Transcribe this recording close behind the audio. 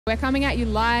We're coming at you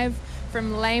live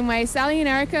from Laneway. Sally and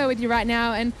Erica are with you right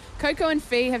now, and Coco and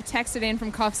Fee have texted in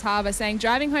from Coffs Harbour saying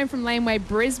driving home from Laneway,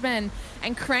 Brisbane,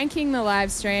 and cranking the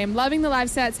live stream, loving the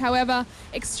live sets. However,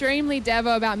 extremely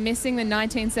devo about missing the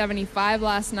 1975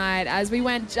 last night as we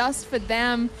went just for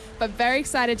them, but very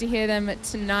excited to hear them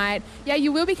tonight. Yeah,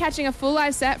 you will be catching a full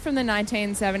live set from the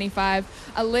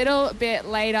 1975 a little bit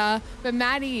later, but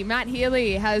Matt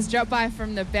Healy has dropped by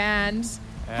from the band.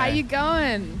 How you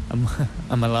going?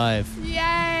 I'm alive. Yay!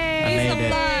 I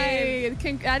made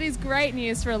it. That is great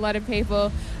news for a lot of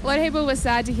people. A lot of people were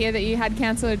sad to hear that you had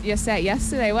cancelled your set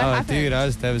yesterday. What happened? Dude, I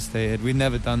was devastated. We'd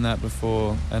never done that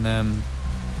before, and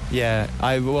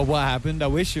what happened? I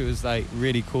wish it was like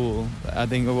really cool. I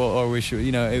think, or wish it,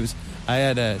 it was. I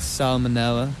had a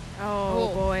salmonella.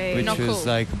 Oh boy, which not was cool.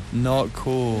 like not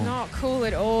cool. Not cool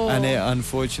at all. And it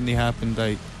unfortunately happened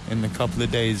like in a couple of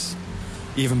days.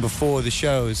 Even before the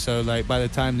show, so like by the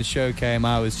time the show came,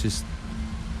 I was just,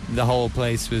 the whole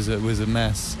place was a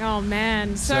mess. Oh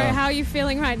man! So how are you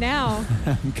feeling right now?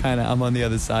 I'm on the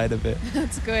other side of it.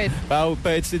 That's good. Well,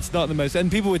 but it's not the most. And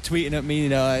people were tweeting at me,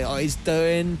 like, oh, he's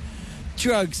doing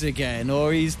drugs again,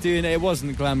 or he's doing it. It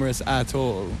wasn't glamorous at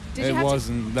all. It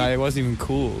wasn't even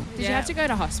cool. Did you have to go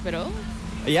to hospital?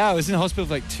 Yeah, I was in hospital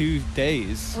for like 2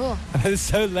 days. Oh. It's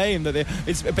so lame that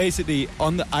it's basically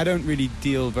I don't really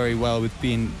deal very well with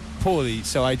being poorly,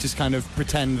 so I just kind of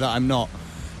pretend that I'm not.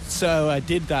 So I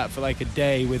did that for like a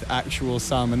day with actual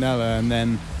salmonella, and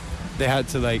then they had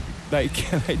to like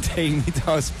take me to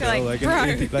hospital like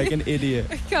an idiot.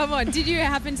 Come on, did you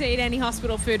happen to eat any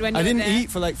hospital food when you were there? I didn't eat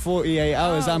for like 48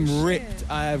 hours. Oh, I'm ripped.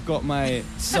 I have got my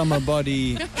summer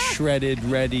body shredded,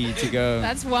 ready to go.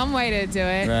 That's one way to do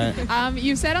it. Right.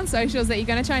 You've said on socials that you're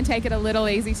going to try and take it a little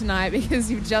easy tonight because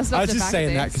you've just off the back of this. I was just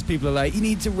saying that because people are like, you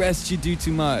need to rest, you do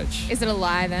too much. Is it a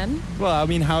lie then? Well, I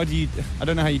mean, I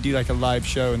don't know how you do like a live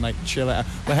show and like chill out.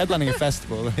 We're headlining a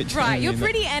festival. Right, you're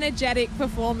pretty energetic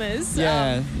performers.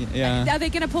 Yeah. Are they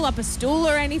going to pull up a stool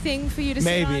or anything for you to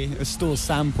sit on? Maybe a stool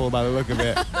sample by the look of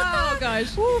it. Oh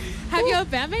gosh. Have your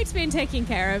bandmates been taking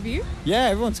care of you? Yeah,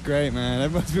 everyone's great,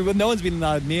 man. No one's been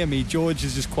allowed near me. George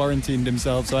has just quarantined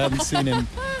himself, so I haven't seen him.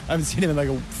 I haven't seen him in like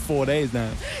 4 days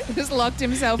now. He just locked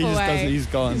himself away. He's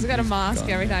gone. He's got a mask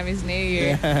every time he's near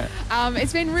you. Yeah.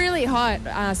 It's been really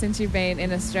hot since you've been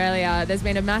in Australia. There's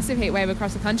been a massive heat wave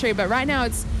across the country, but right now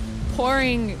it's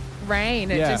pouring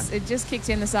rain. It just kicked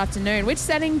in this afternoon. Which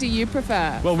setting do you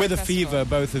prefer? Well, with a fever,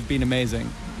 both have been amazing.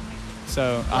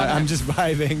 So I'm just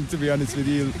vibing, to be honest with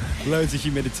you. Loads of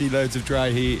humidity, loads of dry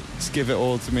heat. Just give it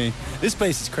all to me. This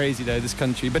place is crazy though, this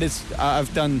country. But I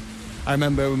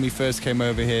remember when we first came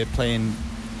over here playing,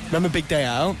 remember Big Day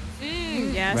Out?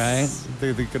 Yes.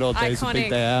 Right? The good old days of Big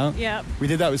Day Out. Yep. We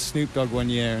did that with Snoop Dogg one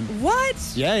year. And what?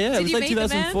 Yeah. Did it was you like meet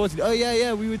 2014. Oh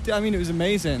yeah. We would. I mean, it was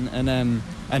amazing.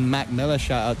 And Mac Miller,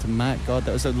 shout out to Mac. God,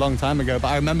 that was a long time ago. But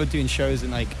I remember doing shows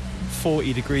in like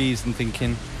 40 degrees and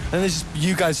thinking. And there's just,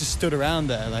 you guys just stood around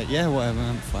there like, yeah, whatever,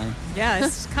 I'm fine. Yeah,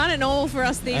 it's kind of normal for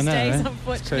us these days, right?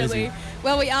 Unfortunately.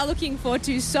 Well, we are looking forward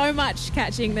to so much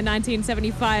catching the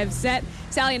 1975 set.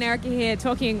 Sally and Erica here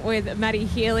talking with Matty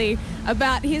Healy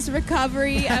about his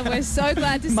recovery, and we're so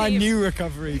glad to see my new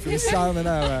recovery from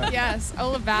salmonella. Yes,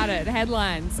 all about it.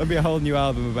 Headlines. There'll be a whole new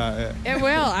album about it. It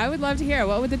will. I would love to hear it.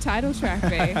 What would the title track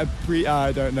be?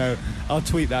 I don't know. I'll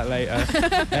tweet that later.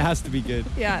 It has to be good.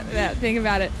 Yeah, think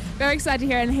about it. Very excited to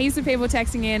hear it, and heaps of people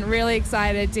texting in. Really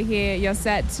excited to hear your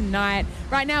set tonight.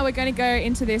 Right now, we're going to go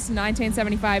into this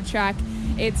 1975 track.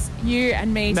 It's you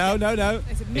and me. No.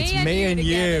 It's me and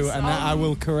you, and I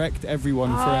will correct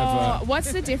everyone forever.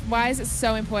 What's the diff? Why is it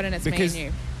so important it's me and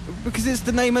you? Because it's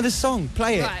the name of the song.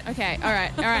 Play it. Right, okay, all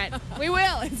right. We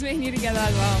will. It's me and you together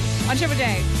as well. On Triple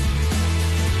J.